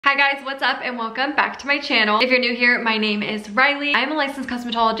Hi guys, what's up and welcome back to my channel. If you're new here, my name is Reiley. I'm a licensed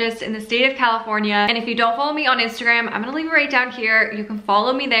cosmetologist in the state of California, and if you don't follow me on Instagram, I'm gonna leave it right down here. You can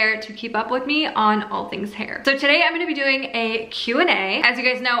follow me there to keep up with me on all things hair. So today I'm gonna be doing a Q&A. As you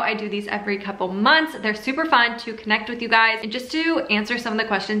guys know, I do these every couple months. They're super fun to connect with you guys and just to answer some of the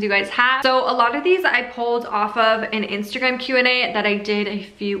questions you guys have. So a lot of these I pulled off of an Instagram Q&A that I did a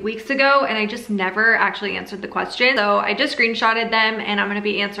few weeks ago, and I just never actually answered the question. So I just screenshotted them and I'm gonna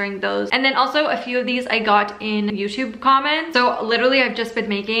be answering those. And then also a few of these I got in YouTube comments. So literally I've just been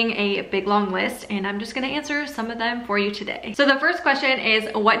making a big long list and I'm just gonna answer some of them for you today. So the first question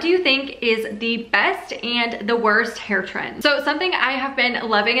is, what do you think is the best and the worst hair trend? So something I have been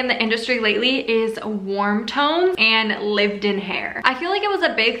loving in the industry lately is warm tones and lived-in hair. I feel like it was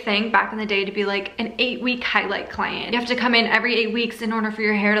a big thing back in the day to be like an 8-week highlight client. You have to come in every 8 weeks in order for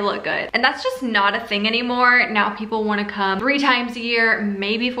your hair to look good. And that's just not a thing anymore. Now people want to come 3 times a year,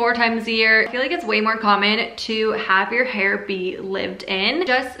 maybe 4 times a year. I feel like it's way more common to have your hair be lived in.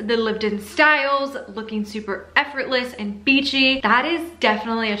 Just the lived in styles, looking super effortless and beachy. That is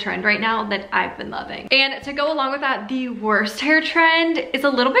definitely a trend right now that I've been loving. And to go along with that, the worst hair trend is a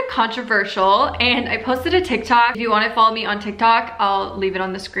little bit controversial, and I posted a TikTok. If you want to follow me on TikTok, I'll leave it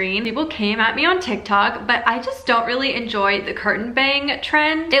on the screen. People came at me on TikTok, but I just don't really enjoy the curtain bang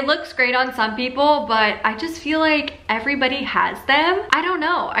trend. It looks great on some people, but I just feel like everybody has them. I don't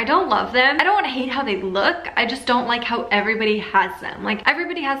know. I don't love them. I don't hate how they look. I just don't like how everybody has them. Like,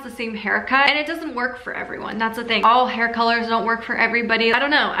 everybody has the same haircut and it doesn't work for everyone. That's the thing. All hair colors don't work for everybody. I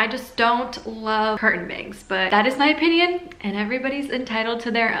don't know. I just don't love curtain bangs, but that is my opinion and everybody's entitled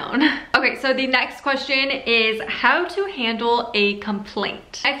to their own. Okay, so the next question is how to handle a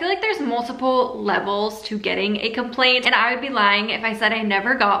complaint. I feel like there's multiple levels to getting a complaint, and I would be lying if I said I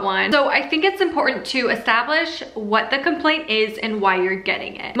never got one. So I think it's important to establish what the complaint is and why you're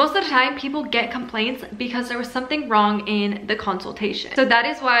getting it. Most of the time, people get complaints because there was something wrong in the consultation. So that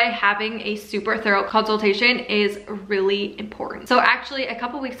is why having a super thorough consultation is really important. So actually, a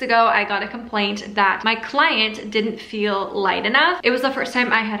couple weeks ago, I got a complaint that my client didn't feel light enough. It was the first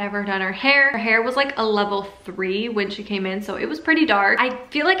time I had ever done her hair. Her hair was like a level 3 when she came in, so it was pretty dark. I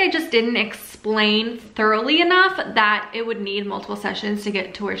feel like I just didn't explain thoroughly enough that it would need multiple sessions to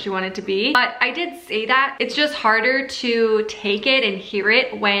get to where she wanted to be. But I did say that. It's just harder to take it and hear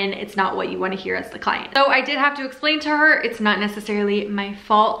it when it's not what you want to hear as the client. So I did have to explain to her it's not necessarily my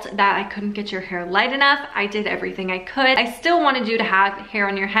fault that I couldn't get your hair light enough. I did everything I could. I still wanted you to have hair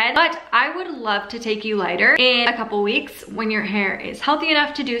on your head, but I would love to take you lighter in a couple weeks when your hair is healthy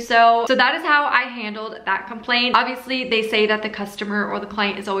enough to do so. So that is how I handled that complaint. Obviously, they say that the customer or the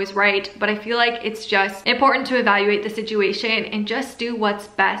client is always right, but I feel like it's just important to evaluate the situation and just do what's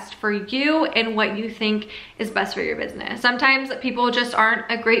best for you and what you think is best for your business. Sometimes people just aren't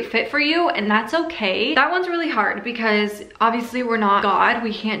a great fit for you, and that's okay. That one's really hard because obviously we're not God.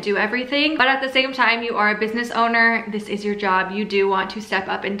 We can't do everything, but at the same time, you are a business owner. This is your job. You do want to step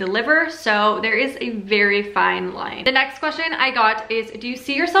up and deliver. So there is a very fine line. The next question I got is, do you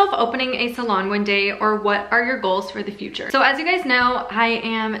see yourself opening a salon one day, or what are your goals for the future? So as you guys know, I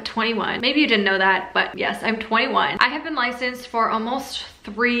am 21. Maybe you didn't know that, but yes, I'm 21. I have been licensed for almost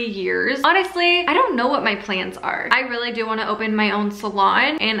 3 years. Honestly, I don't know what my plans are. I really do want to open my own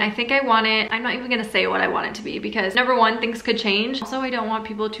salon, and I think I want it, I'm not even gonna say what I want it to be because number one, things could change. Also, I don't want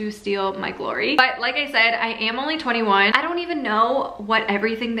people to steal my glory. But like I said, I am only 21. I don't even know what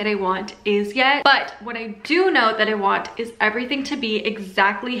everything that I want is yet, but what I do know that I want is everything to be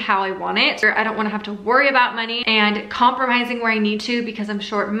exactly how I want it. I don't want to have to worry about money and compromising where I need to because I'm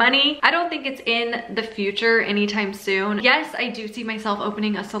short money. I don't think it's in the future anytime soon. Yes, I do see myself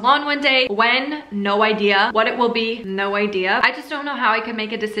opening a salon one day. When? No idea. What it will be? No idea. I just don't know how I can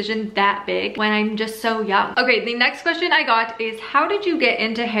make a decision that big when I'm just so young. Okay, the next question I got is, how did you get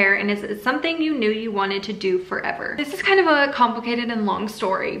into hair, and is it something you knew you wanted to do forever? This is kind of a complicated and long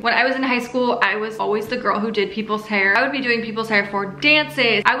story. When I was in high school, I was always the girl who did people's hair. I would be doing people's hair for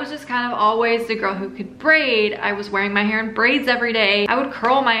dances. I was just kind of always the girl who could braid. I was wearing my hair in braids every day. I would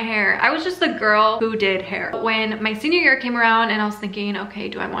curl my hair. I was just the girl who did hair. When my senior year came around and I was thinking, okay,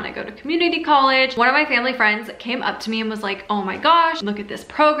 do I want to go to community college? One of my family friends came up to me and was like, oh my gosh, look at this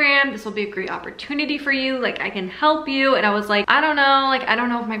program. This will be a great opportunity for you. Like, I can help you. And I was like, I don't know. Like, I don't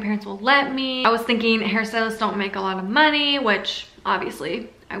know if my parents will let me. I was thinking hairstylists don't make a lot of money, which obviously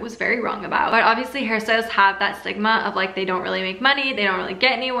I was very wrong about. But obviously hairstylists have that stigma of like they don't really make money, they don't really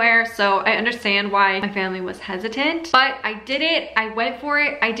get anywhere, so I understand why my family was hesitant. But I did it, I went for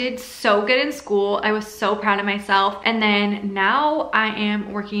it, I did so good in school, I was so proud of myself, and then now I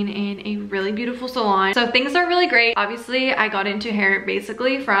am working in a really beautiful salon, so things are really great. Obviously I got into hair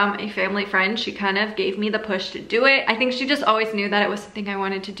basically from a family friend. She kind of gave me the push to do it. I think she just always knew that it was something I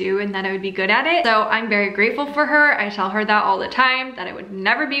wanted to do and that I would be good at it, so I'm very grateful for her. I tell her that all the time, that I would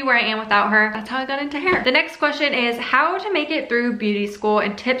never be where I am without her. That's how I got into hair. The next question is how to make it through beauty school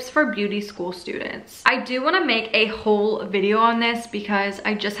and tips for beauty school students. I do want to make a whole video on this because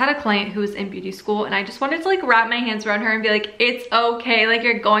I just had a client who was in beauty school and I just wanted to like wrap my hands around her and be like, it's okay, like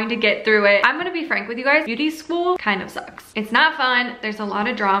you're going to get through it. I'm gonna be frank with you guys, beauty school kind of sucks. It's not fun, there's a lot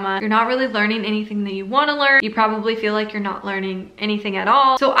of drama, you're not really learning anything that you want to learn, you probably feel like you're not learning anything at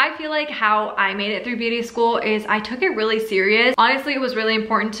all. So I feel like how I made it through beauty school is I took it really serious. Honestly, it was really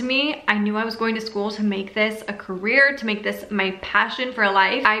important to me. I knew I was going to school to make this a career, to make this my passion for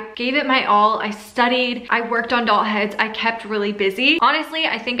life. I gave it my all. I studied, I worked on doll heads, I kept really busy. Honestly,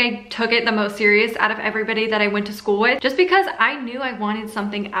 I think I took it the most serious out of everybody that I went to school with, just because I knew I wanted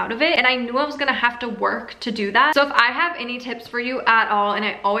something out of it and I knew I was gonna have to work to do that. So if I have any tips for you at all, and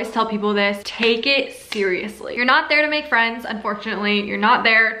I always tell people this, take it seriously. You're not there to make friends, unfortunately. You're not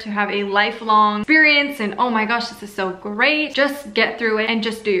there to have a lifelong experience and oh my gosh, this is so great. Just get through it and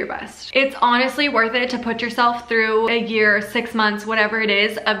just do your best. It's honestly worth it to put yourself through a year, 6 months, whatever it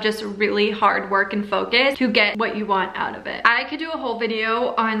is, of just really hard work and focus to get what you want out of it. I could do a whole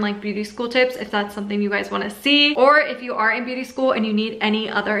video on like beauty school tips if that's something you guys want to see, or if you are in beauty school and you need any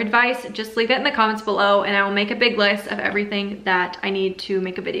other advice, just leave it in the comments below and I will make a big list of everything that I need to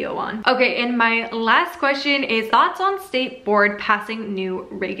make a video on. Okay, and my last question is thoughts on state board passing new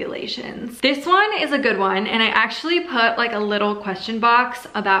regulations. This one is a good one, and I actually put like a little question box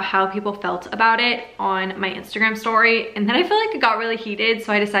about how people felt about it on my Instagram story, and then I feel like it got really heated,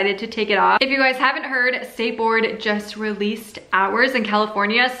 so I decided to take it off. If you guys haven't heard, state board just released hours in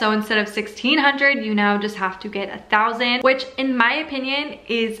California, so instead of 1,600 you now just have to get 1,000, which in my opinion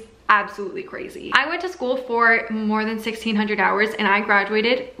is absolutely crazy. I went to school for more than 1,600 hours and I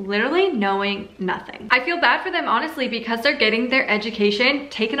graduated literally knowing nothing. I feel bad for them honestly because they're getting their education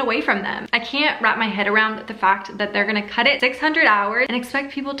taken away from them. I can't wrap my head around the fact that they're gonna cut it 600 hours and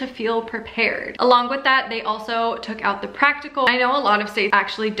expect people to feel prepared. Along with that, they also took out the practical. I know a lot of states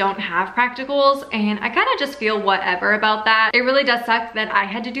actually don't have practicals and I kind of just feel whatever about that. It really does suck that I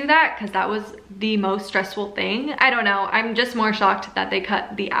had to do that because that was the most stressful thing. I don't know, I'm just more shocked that they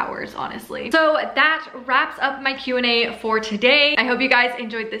cut the hours, honestly. So that wraps up my Q&A for today. I hope you guys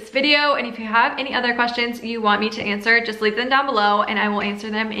enjoyed this video, and if you have any other questions you want me to answer, just leave them down below and I will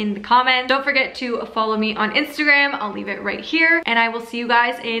answer them in the comments. Don't forget to follow me on Instagram, I'll leave it right here, and I will see you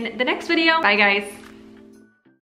guys in the next video. Bye guys.